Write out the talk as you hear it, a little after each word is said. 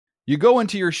You go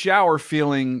into your shower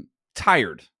feeling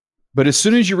tired, but as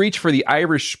soon as you reach for the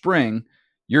Irish Spring,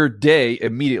 your day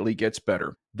immediately gets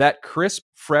better. That crisp,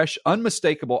 fresh,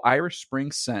 unmistakable Irish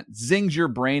Spring scent zings your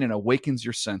brain and awakens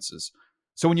your senses.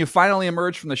 So when you finally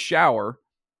emerge from the shower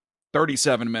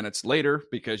 37 minutes later,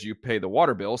 because you pay the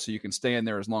water bill so you can stay in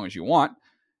there as long as you want,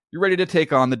 you're ready to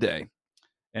take on the day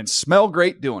and smell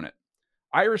great doing it.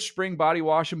 Irish Spring Body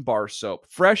Wash and Bar Soap.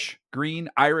 Fresh, green,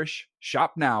 Irish.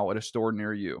 Shop now at a store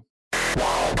near you.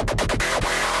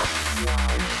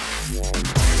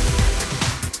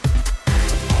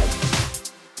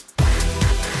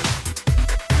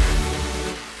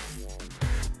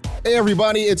 Hey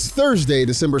everybody, it's Thursday,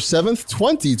 December 7th,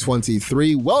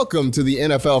 2023. Welcome to the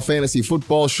NFL Fantasy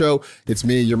Football Show. It's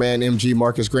me, your man MG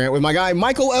Marcus Grant, with my guy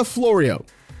Michael F. Florio.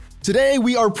 Today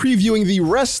we are previewing the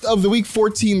rest of the Week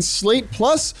 14 slate,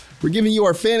 plus we're giving you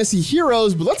our fantasy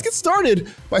heroes, but let's get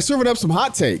started by serving up some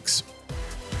hot takes.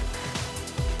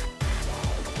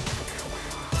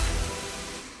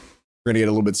 We're going to get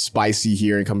a little bit spicy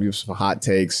here and come with some hot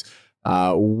takes.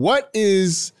 What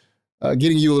is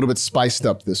getting you a little bit spiced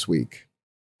up this week?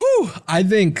 I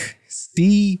think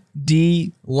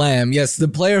CeeDee Lamb. Yes, the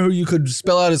player who you could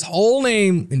spell out his whole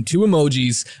name in 2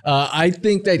 emojis. I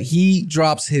think that he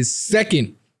drops his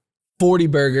second 40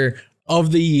 burger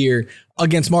of the year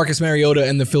against Marcus Mariota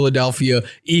and the Philadelphia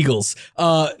Eagles.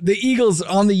 The Eagles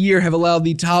on the year have allowed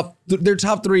their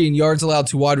top 3 in yards allowed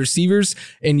to wide receivers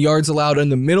and yards allowed in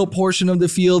the middle portion of the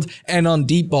field and on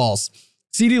deep balls.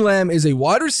 CeeDee Lamb is a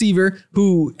wide receiver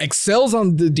who excels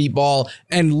on the deep ball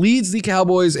and leads the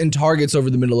Cowboys in targets over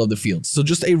the middle of the field. So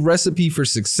just a recipe for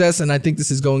success, and I think this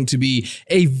is going to be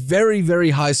a very,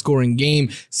 very high-scoring game.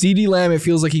 CeeDee Lamb, it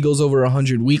feels like he goes over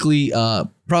 100 weekly,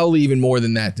 probably even more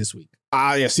than that this week.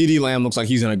 Yeah, CeeDee Lamb looks like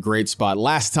he's in a great spot.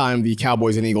 Last time the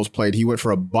Cowboys and Eagles played, he went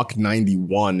for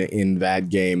 $191 in that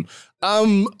game.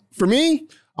 For me,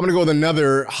 I'm going to go with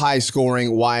another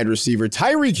high-scoring wide receiver,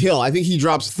 Tyreek Hill. I think he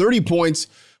drops 30 points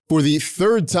for the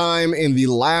 3rd time in the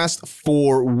last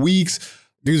 4 weeks.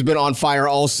 Dude's been on fire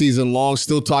all season long,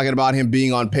 still talking about him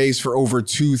being on pace for over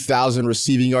 2,000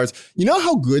 receiving yards. You know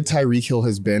how good Tyreek Hill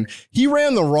has been? He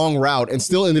ran the wrong route and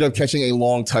still ended up catching a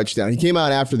long touchdown. He came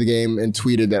out after the game and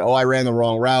tweeted that, I ran the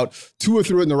wrong route. Tua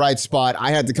threw it in the right spot. I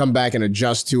had to come back and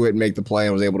adjust to it and make the play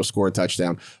and was able to score a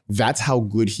touchdown. That's how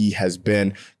good he has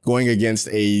been going against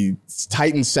a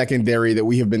Titan secondary that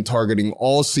we have been targeting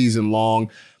all season long.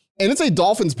 And it's a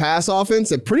Dolphins pass offense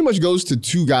that pretty much goes to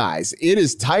 2 guys. It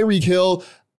is Tyreek Hill,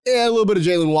 a little bit of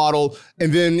Jalen Waddle,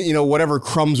 and then, whatever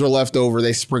crumbs are left over,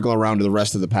 they sprinkle around to the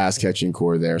rest of the pass catching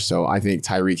core there. So I think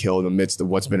Tyreek Hill, in the midst of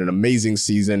what's been an amazing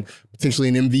season, potentially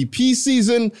an MVP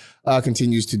season,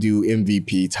 continues to do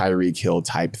MVP Tyreek Hill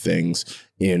type things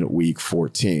in Week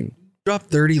 14.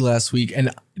 Dropped 30 last week and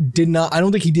I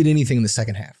don't think he did anything in the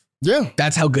second half. Yeah.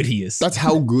 That's how good he is. That's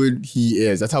how good he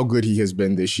is. That's how good he has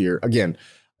been this year. Again,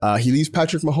 he leaves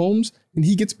Patrick Mahomes and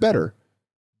he gets better.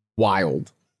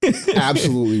 Wild.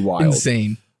 Absolutely wild.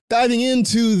 Insane. Diving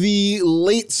into the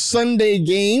late Sunday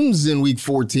games in Week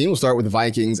 14, we'll start with the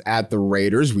Vikings at the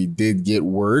Raiders. We did get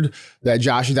word that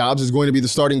Josh Dobbs is going to be the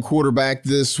starting quarterback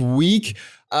this week.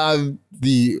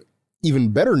 The even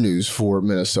better news for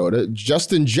Minnesota,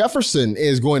 Justin Jefferson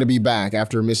is going to be back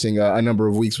after missing a number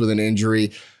of weeks with an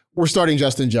injury. We're starting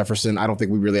Justin Jefferson. I don't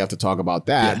think we really have to talk about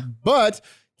that. Yeah. But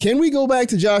can we go back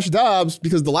to Josh Dobbs?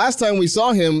 Because the last time we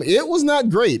saw him, it was not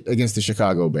great against the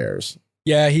Chicago Bears.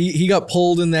 Yeah, he got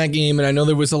pulled in that game, and I know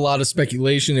there was a lot of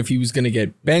speculation if he was going to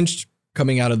get benched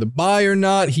coming out of the bye or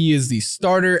not. He is the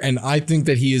starter, and I think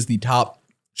that he is the top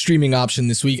streaming option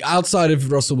this week outside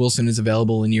of Russell Wilson is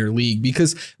available in your league,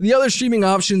 because the other streaming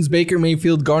options, Baker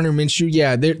Mayfield, Gardner Minshew,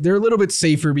 yeah, they're a little bit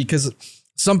safer because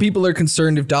some people are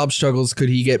concerned if Dobbs struggles, could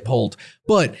he get pulled?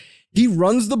 But he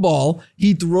runs the ball.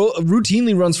 He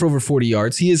routinely runs for over 40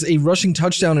 yards. He has a rushing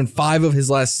touchdown in 5 of his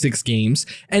last 6 games.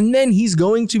 And then he's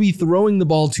going to be throwing the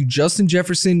ball to Justin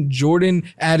Jefferson, Jordan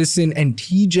Addison, and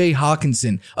TJ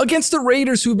Hawkinson against the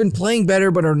Raiders, who have been playing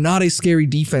better but are not a scary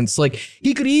defense. Like,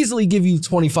 he could easily give you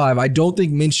 25. I don't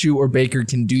think Minshew or Baker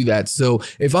can do that. So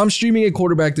if I'm streaming a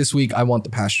quarterback this week, I want the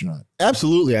Pastronaut.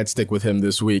 Absolutely, I'd stick with him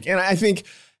this week. And I think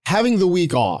having the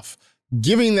week off,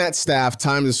 giving that staff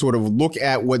time to sort of look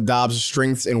at what Dobbs'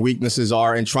 strengths and weaknesses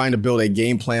are and trying to build a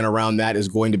game plan around that is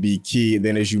going to be key.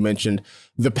 Then, as you mentioned,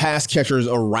 the pass catchers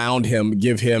around him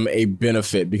give him a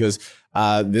benefit because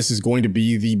this is going to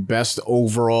be the best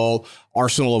overall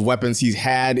arsenal of weapons he's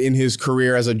had in his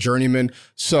career as a journeyman.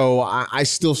 So I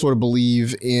still sort of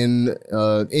believe in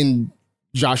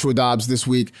Joshua Dobbs this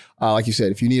week. Like you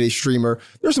said, if you need a streamer,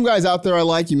 there's some guys out there I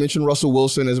like. You mentioned Russell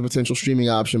Wilson as a potential streaming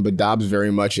option, but Dobbs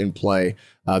very much in play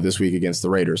this week against the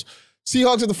Raiders.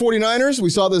 Seahawks at the 49ers. We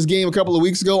saw this game a couple of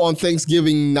weeks ago on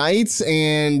Thanksgiving night,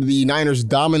 and the Niners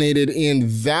dominated in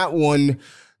that one.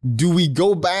 Do we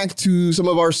go back to some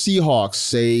of our Seahawks,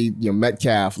 say,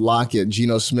 Metcalf, Lockett,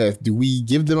 Geno Smith? Do we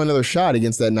give them another shot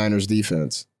against that Niners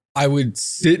defense? I would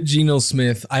sit Geno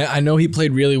Smith. I know he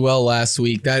played really well last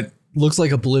week. That looks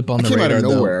like a blip on the radar. Came out of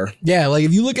nowhere. Though. Yeah, like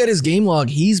if you look at his game log,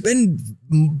 he's been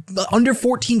under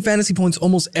 14 fantasy points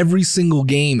almost every single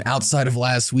game outside of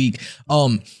last week.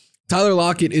 Tyler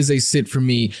Lockett is a sit for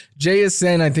me.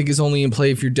 JSN, I think, is only in play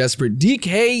if you're desperate.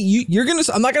 DK,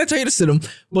 I'm not gonna tell you to sit him,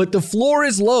 but the floor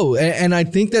is low, and I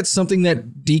think that's something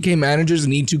that DK managers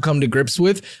need to come to grips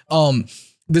with.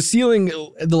 The ceiling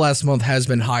the last month has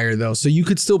been higher, though, so you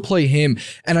could still play him.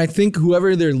 And I think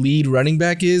whoever their lead running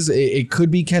back is, it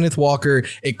could be Kenneth Walker,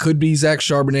 it could be Zach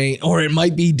Charbonnet, or it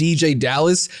might be DJ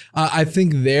Dallas. I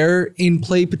think they're in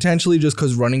play potentially just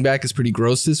because running back is pretty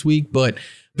gross this week. But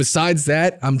besides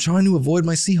that, I'm trying to avoid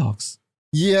my Seahawks.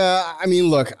 Yeah, I mean,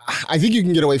 look, I think you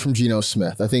can get away from Geno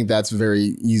Smith. I think that's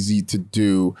very easy to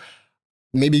do.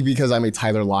 Maybe because I'm a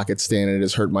Tyler Lockett stan and it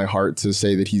has hurt my heart to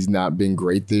say that he's not been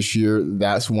great this year.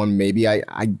 That's one maybe I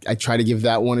try to give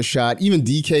that one a shot. Even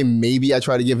DK, maybe I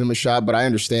try to give him a shot, but I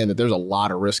understand that there's a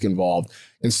lot of risk involved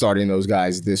in starting those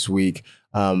guys this week.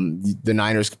 The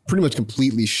Niners pretty much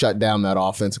completely shut down that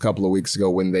offense a couple of weeks ago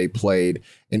when they played.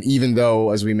 And even though,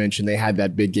 as we mentioned, they had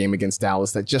that big game against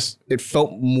Dallas, it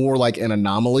felt more like an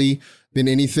anomaly than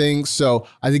anything. So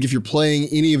I think if you're playing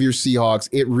any of your Seahawks,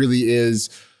 it really is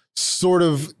sort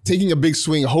of taking a big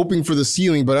swing, hoping for the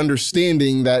ceiling, but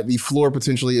understanding that the floor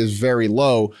potentially is very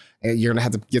low and you're going to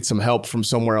have to get some help from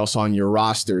somewhere else on your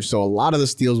roster. So a lot of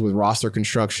this deals with roster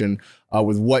construction,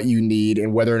 with what you need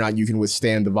and whether or not you can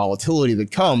withstand the volatility that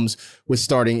comes with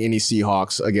starting any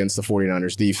Seahawks against the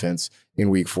 49ers defense in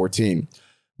week 14.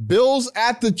 Bills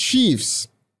at the Chiefs.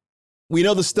 We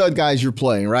know the stud guys you're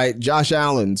playing, right? Josh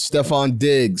Allen, Stephon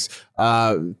Diggs,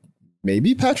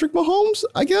 maybe Patrick Mahomes,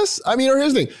 I guess. I mean, or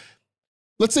here's the thing.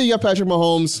 Let's say you have Patrick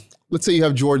Mahomes. Let's say you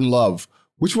have Jordan Love.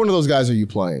 Which one of those guys are you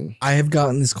playing? I have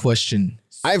gotten this question.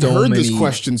 I've heard this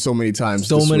question so many times.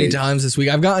 Times this week.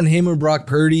 I've gotten him or Brock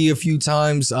Purdy a few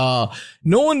times. No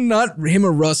one, not him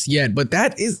or Russ yet, but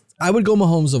I would go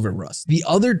Mahomes over Russ. The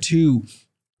other two,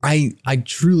 I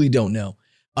truly don't know.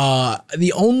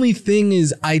 The only thing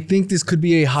is I think this could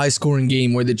be a high scoring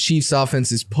game where the Chiefs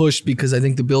offense is pushed because I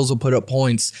think the Bills will put up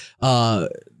points.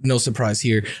 No surprise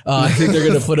here. I think they're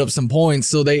going to put up some points.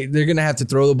 So they're going to have to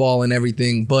throw the ball and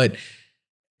everything, but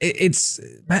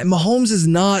Mahomes is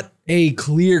not a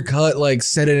clear cut, like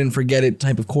set it and forget it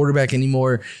type of quarterback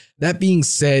anymore. That being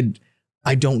said,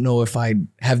 I don't know if I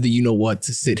have the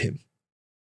to sit him.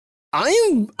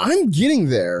 I'm getting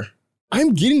there.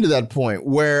 I'm getting to that point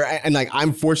where, and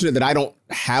I'm fortunate that I don't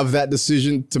have that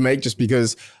decision to make just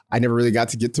because I never really got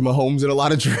to get to Mahomes in a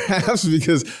lot of drafts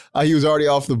because he was already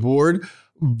off the board.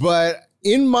 But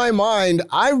in my mind,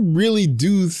 I really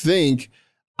do think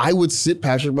I would sit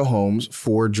Patrick Mahomes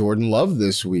for Jordan Love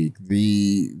this week.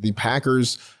 The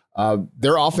Packers,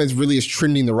 their offense really is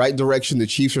trending the right direction. The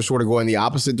Chiefs are sort of going the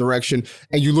opposite direction.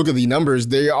 And you look at the numbers,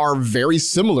 they are very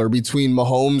similar between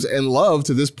Mahomes and Love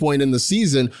to this point in the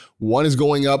season. One is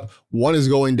going up, one is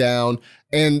going down.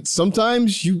 And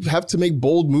sometimes you have to make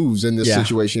bold moves in this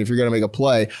situation if you're going to make a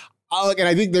play. And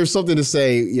I think there's something to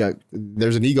say,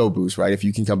 there's an ego boost, right? If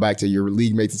you can come back to your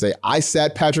league mates and say, I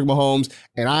sat Patrick Mahomes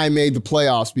and I made the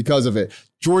playoffs because of it.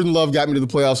 Jordan Love got me to the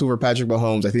playoffs over Patrick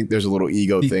Mahomes. I think there's a little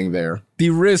ego thing there. The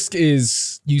risk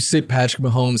is you sit Patrick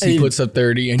Mahomes, he puts up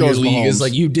 30, and your league is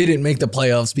like, you didn't make the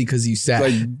playoffs because you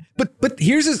sat. But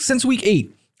here's since week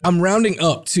 8, I'm rounding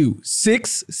up to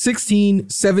 6, 16,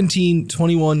 17,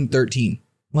 21, 13.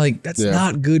 That's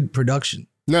not good production.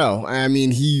 No, I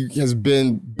mean, he has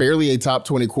been barely a top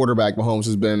 20 quarterback. Mahomes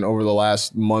has been over the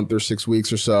last month or 6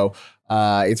 weeks or so.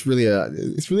 It's really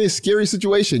a scary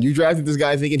situation. You drafted this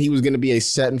guy thinking he was going to be a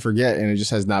set and forget, and it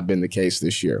just has not been the case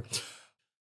this year.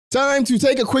 Time to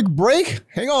take a quick break.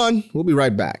 Hang on. We'll be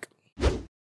right back.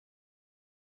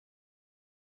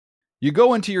 You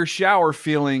go into your shower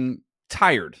feeling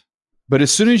tired, but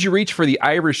as soon as you reach for the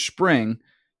Irish Spring,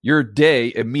 your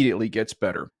day immediately gets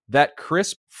better. That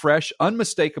crisp, fresh,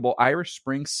 unmistakable Irish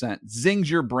Spring scent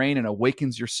zings your brain and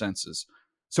awakens your senses.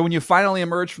 So when you finally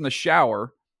emerge from the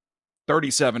shower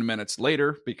 37 minutes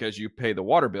later, because you pay the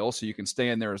water bill so you can stay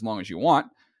in there as long as you want,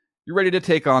 you're ready to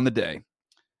take on the day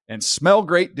and smell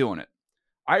great doing it.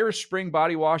 Irish Spring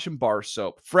Body Wash and Bar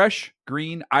Soap. Fresh,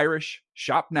 green, Irish.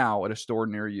 Shop now at a store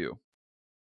near you.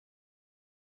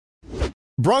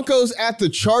 Broncos at the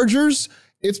Chargers.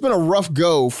 It's been a rough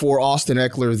go for Austin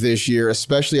Eckler this year,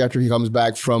 especially after he comes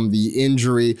back from the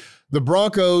injury. The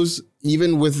Broncos,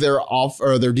 even with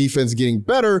their defense getting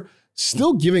better,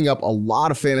 still giving up a lot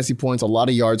of fantasy points, a lot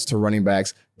of yards to running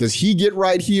backs. Does he get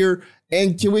right here?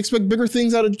 And can we expect bigger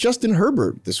things out of Justin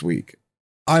Herbert this week?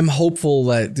 I'm hopeful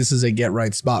that this is a get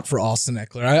right spot for Austin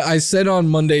Eckler. I said on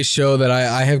Monday's show that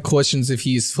I have questions if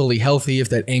he's fully healthy, if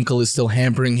that ankle is still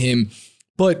hampering him.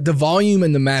 But the volume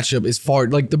and the matchup is far,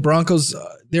 like the Broncos,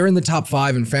 they're in the top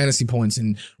 5 in fantasy points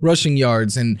and rushing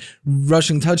yards and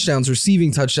rushing touchdowns,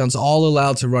 receiving touchdowns, all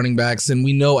allowed to running backs. And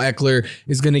we know Eckler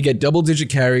is going to get double-digit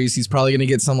carries. He's probably going to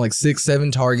get some like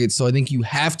 6-7 targets. So I think you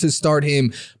have to start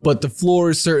him, but the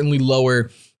floor is certainly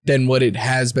lower than what it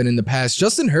has been in the past.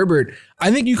 Justin Herbert,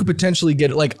 I think you could potentially get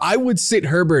it. Like, I would sit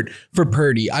Herbert for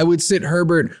Purdy. I would sit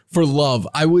Herbert for Love.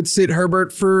 I would sit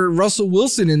Herbert for Russell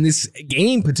Wilson in this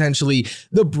game, potentially.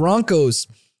 The Broncos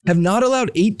have not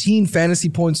allowed 18 fantasy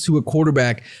points to a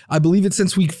quarterback. I believe it's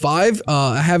since week 5.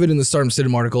 I have it in the Start 'em Sit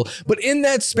 'em article. But in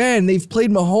that span, they've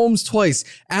played Mahomes twice,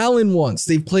 Allen once.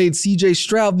 They've played CJ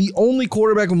Stroud. The only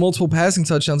quarterback with multiple passing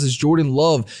touchdowns is Jordan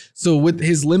Love. So with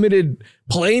his limited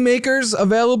playmakers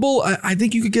available, I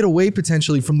think you could get away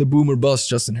potentially from the boom or bust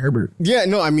Justin Herbert. Yeah,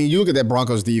 no, I mean, you look at that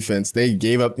Broncos defense. They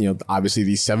gave up, obviously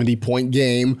the 70-point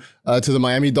game to the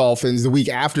Miami Dolphins. The week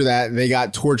after that, they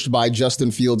got torched by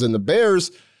Justin Fields and the Bears.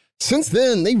 Since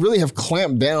then, they really have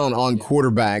clamped down on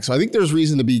quarterbacks. So I think there's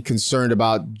reason to be concerned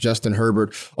about Justin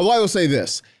Herbert. Although I will say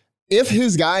this, if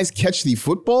his guys catch the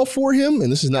football for him,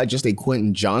 and this is not just a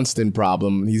Quentin Johnston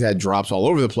problem, he's had drops all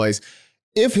over the place.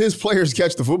 If his players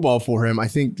catch the football for him, I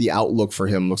think the outlook for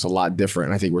him looks a lot different.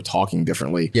 And I think we're talking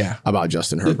differently about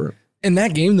Justin Herbert. In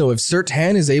that game, though, if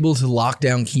Surtain is able to lock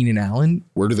down Keenan Allen,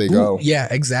 where do they go? Yeah,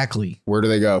 exactly. Where do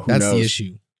they go? That's the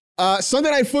issue. Sunday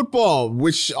Night Football,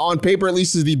 which on paper at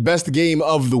least is the best game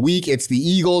of the week. It's the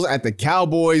Eagles at the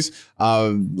Cowboys.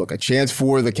 A chance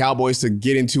for the Cowboys to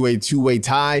get into a two-way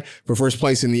tie for first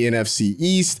place in the NFC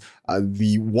East.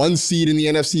 The 1 seed in the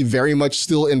NFC very much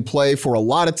still in play for a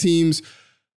lot of teams.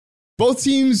 Both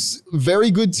teams, very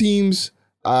good teams.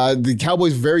 The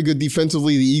Cowboys very good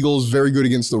defensively. The Eagles very good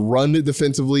against the run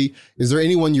defensively. Is there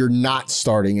anyone you're not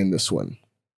starting in this one?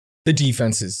 The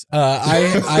defenses.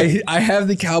 I have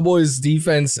the Cowboys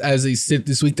defense as a sit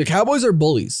this week. The Cowboys are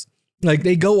bullies. Like,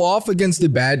 they go off against the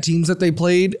bad teams that they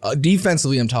played.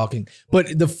 Defensively, I'm talking.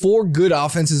 But the 4 good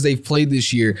offenses they've played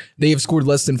this year, they have scored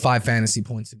less than 5 fantasy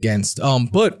points against.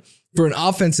 But for an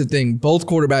offensive thing, both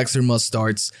quarterbacks are must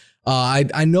starts.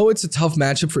 I know it's a tough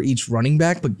matchup for each running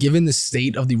back, but given the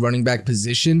state of the running back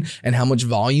position and how much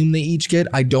volume they each get,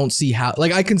 I don't see how.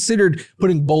 Like, I considered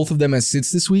putting both of them as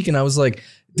sits this week, and I was like,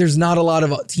 there's not a lot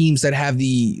of teams that have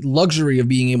the luxury of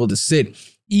being able to sit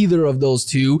either of those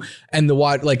two. And the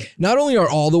wide, like, not only are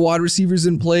all the wide receivers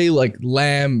in play, like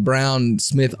Lamb, Brown,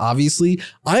 Smith, obviously,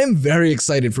 I am very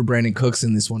excited for Brandon Cooks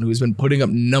in this one, who has been putting up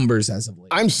numbers as of late.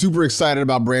 I'm super excited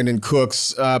about Brandon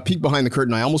Cooks. Peek behind the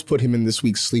curtain, I almost put him in this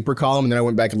week's sleeper column, and then I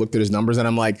went back and looked at his numbers, and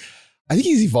I'm like, I think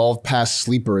he's evolved past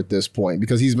sleeper at this point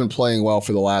because he's been playing well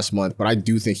for the last month, but I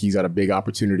do think he's got a big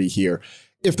opportunity here.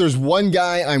 If there's one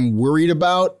guy I'm worried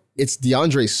about, it's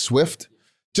DeAndre Swift.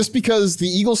 Just because the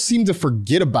Eagles seem to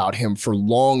forget about him for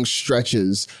long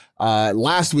stretches.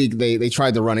 Last week, they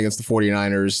tried to run against the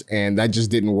 49ers, and that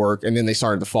just didn't work. And then they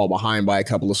started to fall behind by a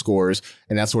couple of scores,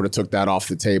 and that sort of took that off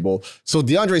the table. So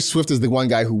DeAndre Swift is the one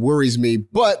guy who worries me.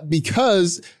 But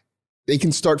because they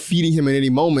can start feeding him at any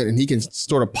moment, and he can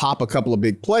sort of pop a couple of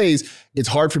big plays, it's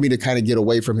hard for me to kind of get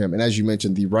away from him. And as you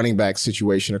mentioned, the running back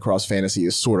situation across fantasy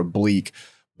is sort of bleak.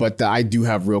 But I do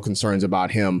have real concerns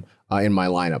about him in my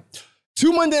lineup.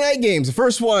 2 Monday night games. The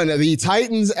first one, the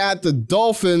Titans at the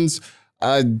Dolphins.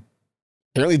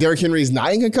 Apparently, Derrick Henry is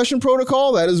not in concussion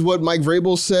protocol. That is what Mike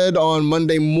Vrabel said on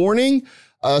Monday morning.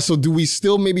 So do we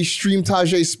still maybe stream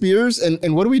Tyjae Spears?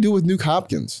 And what do we do with Nuke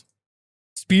Hopkins?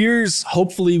 Spears,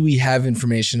 hopefully we have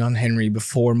information on Henry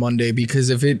before Monday, because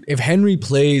if Henry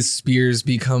plays, Spears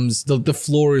becomes, the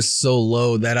floor is so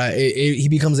low that he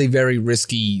becomes a very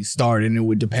risky start, and it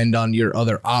would depend on your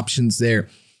other options there.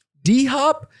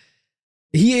 D-Hop,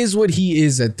 he is what he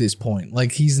is at this point.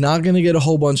 Like, he's not going to get a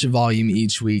whole bunch of volume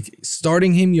each week.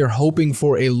 Starting him, you're hoping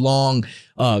for a long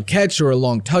catch or a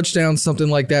long touchdown, something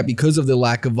like that, because of the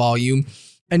lack of volume.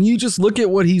 And you just look at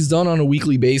what he's done on a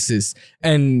weekly basis,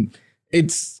 and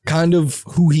it's kind of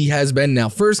who he has been now.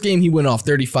 First game, he went off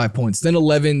 35 points, then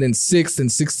 11, then 6, then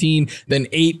 16, then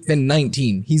 8, then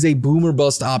 19. He's a boomer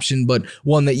bust option, but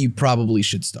one that you probably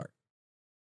should start.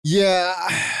 Yeah,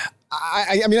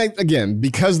 I mean, again,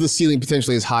 because the ceiling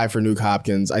potentially is high for Nuke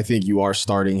Hopkins, I think you are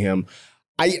starting him.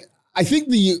 I think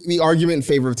the argument in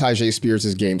favor of Tyjae Spears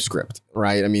is game script,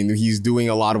 right? I mean, he's doing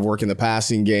a lot of work in the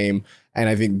passing game, and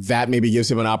I think that maybe gives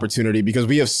him an opportunity because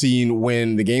we have seen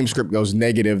when the game script goes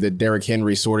negative that Derrick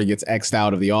Henry sort of gets X'd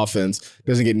out of the offense,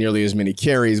 doesn't get nearly as many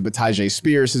carries, but Tyjae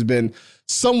Spears has been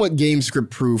somewhat game script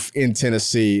proof in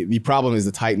Tennessee. The problem is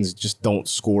the Titans just don't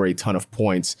score a ton of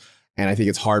points. And I think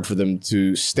it's hard for them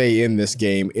to stay in this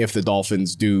game if the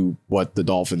Dolphins do what the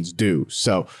Dolphins do.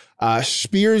 So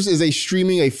Spears is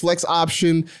a flex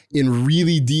option in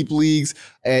really deep leagues.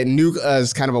 And Nuke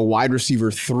is kind of a wide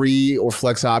receiver 3 or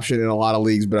flex option in a lot of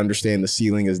leagues, but understand the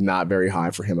ceiling is not very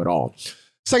high for him at all.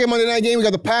 Second Monday night game, we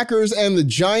got the Packers and the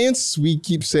Giants. We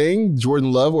keep saying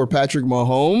Jordan Love or Patrick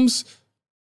Mahomes.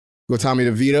 Go Tommy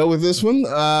DeVito with this one.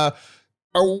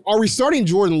 Are we starting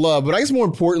Jordan Love? But I guess more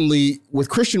importantly, with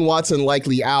Christian Watson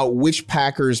likely out, which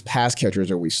Packers pass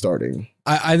catchers are we starting?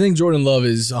 I think Jordan Love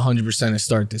is 100% a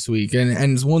start this week. And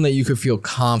it's one that you could feel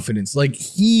confidence. Like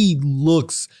he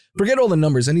looks, forget all the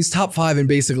numbers, and he's top 5 in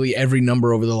basically every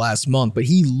number over the last month, but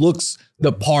he looks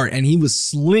the part and he was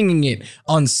slinging it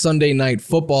on Sunday Night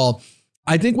Football.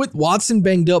 I think with Watson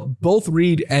banged up, both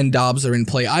Reed and Dobbs are in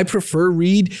play. I prefer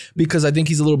Reed because I think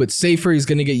he's a little bit safer. He's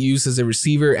going to get used as a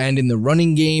receiver and in the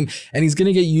running game, and he's going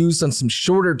to get used on some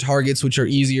shorter targets, which are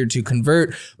easier to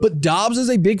convert. But Dobbs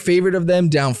is a big favorite of them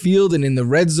downfield and in the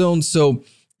red zone. So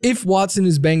if Watson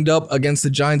is banged up against the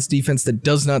Giants defense that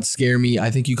does not scare me, I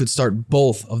think you could start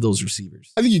both of those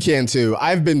receivers. I think you can too.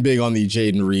 I've been big on the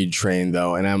Jaden Reed train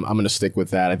though, and I'm going to stick with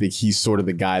that. I think he's sort of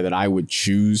the guy that I would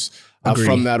choose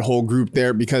from that whole group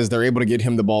there because they're able to get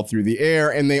him the ball through the air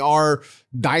and they are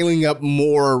dialing up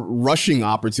more rushing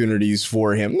opportunities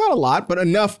for him. Not a lot, but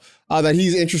enough that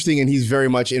he's interesting and he's very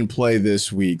much in play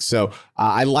this week. So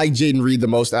I like Jaden Reed the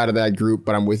most out of that group,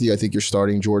 but I'm with you. I think you're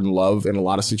starting Jordan Love in a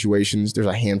lot of situations. There's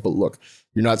a handful. Look,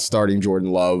 you're not starting Jordan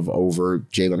Love over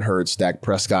Jalen Hurts, Dak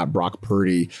Prescott, Brock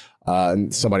Purdy,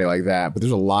 and somebody like that. But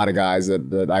there's a lot of guys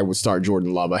that I would start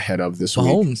Jordan Love ahead of this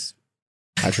week.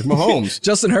 Patrick Mahomes.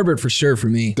 Justin Herbert for sure for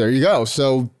me. There you go.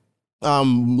 So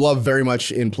Love very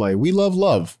much in play. We love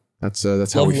Love. That's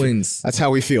how Love wins. That's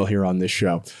how we feel here on this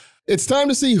show. It's time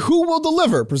to see who will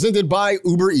deliver, presented by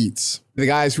Uber Eats. The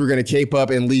guys who are going to cape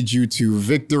up and lead you to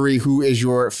victory. Who is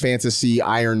your fantasy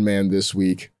Iron Man this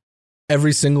week?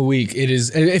 Every single week. It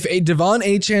is. If a Devon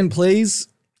Achane plays,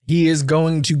 he is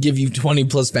going to give you 20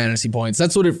 plus fantasy points.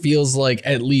 That's what it feels like,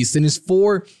 at least. In his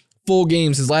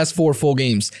his last 4 full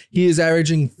games, he is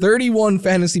averaging 31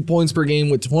 fantasy points per game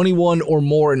with 21 or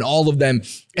more in all of them.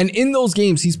 And in those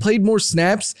games, he's played more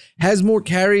snaps, has more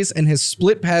carries, and has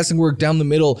split passing work down the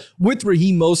middle with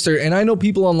Raheem Mostert. And I know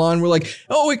people online were like,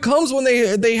 oh, it comes when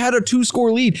they had a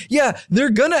 2-score lead. Yeah, they're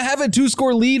going to have a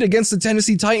 2-score lead against the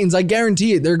Tennessee Titans. I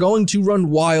guarantee it. They're going to run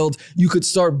wild. You could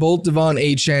start both Devon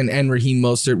Achane and Raheem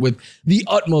Mostert with the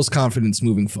utmost confidence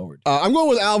moving forward. I'm going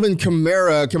with Alvin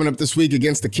Kamara coming up this week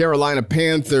against the Carolina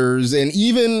Panthers. And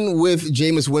even with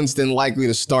Jameis Winston likely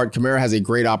to start, Kamara has a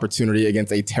great opportunity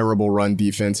against a terrible run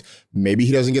defense. Maybe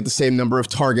he doesn't get the same number of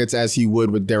targets as he would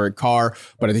with Derek Carr,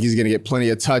 but I think he's going to get plenty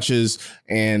of touches,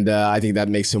 and I think that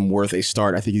makes him worth a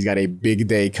start. I think he's got a big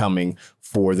day coming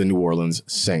for the New Orleans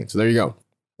Saints. So there you go.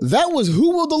 That was Who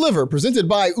Will Deliver, presented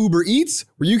by Uber Eats,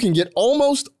 where you can get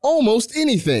almost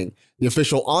anything. The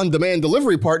official on-demand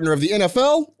delivery partner of the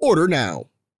NFL. Order now.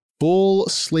 Full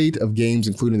slate of games,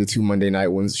 including the 2 Monday night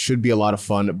ones. Should be a lot of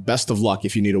fun. Best of luck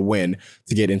if you need a win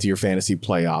to get into your fantasy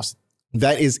playoffs.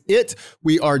 That is it.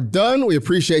 We are done. We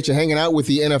appreciate you hanging out with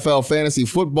the NFL Fantasy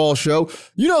Football Show.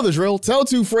 You know the drill. Tell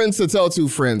 2 friends to tell 2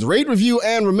 friends. Rate, review,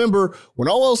 and remember, when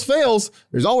all else fails,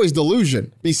 there's always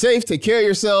delusion. Be safe. Take care of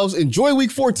yourselves. Enjoy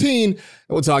Week 14, and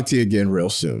we'll talk to you again real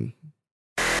soon.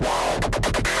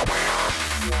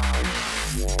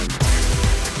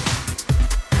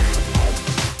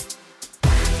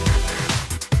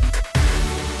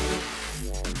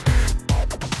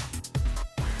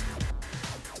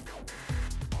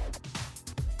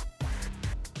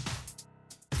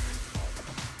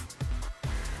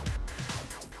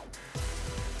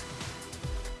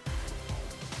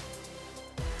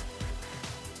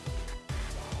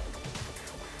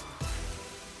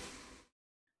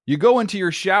 You go into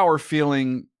your shower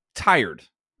feeling tired,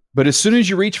 but as soon as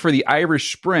you reach for the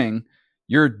Irish Spring,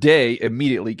 your day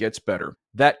immediately gets better.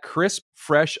 That crisp,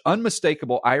 fresh,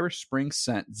 unmistakable Irish Spring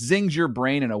scent zings your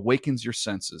brain and awakens your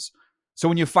senses. So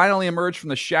when you finally emerge from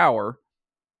the shower,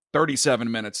 37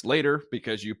 minutes later,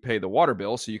 because you pay the water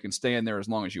bill so you can stay in there as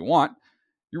long as you want,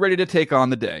 you're ready to take on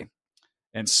the day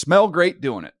and smell great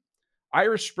doing it.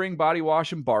 Irish Spring Body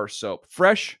Wash and Bar Soap.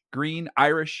 Fresh, green,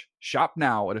 Irish. Shop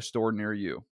now at a store near you.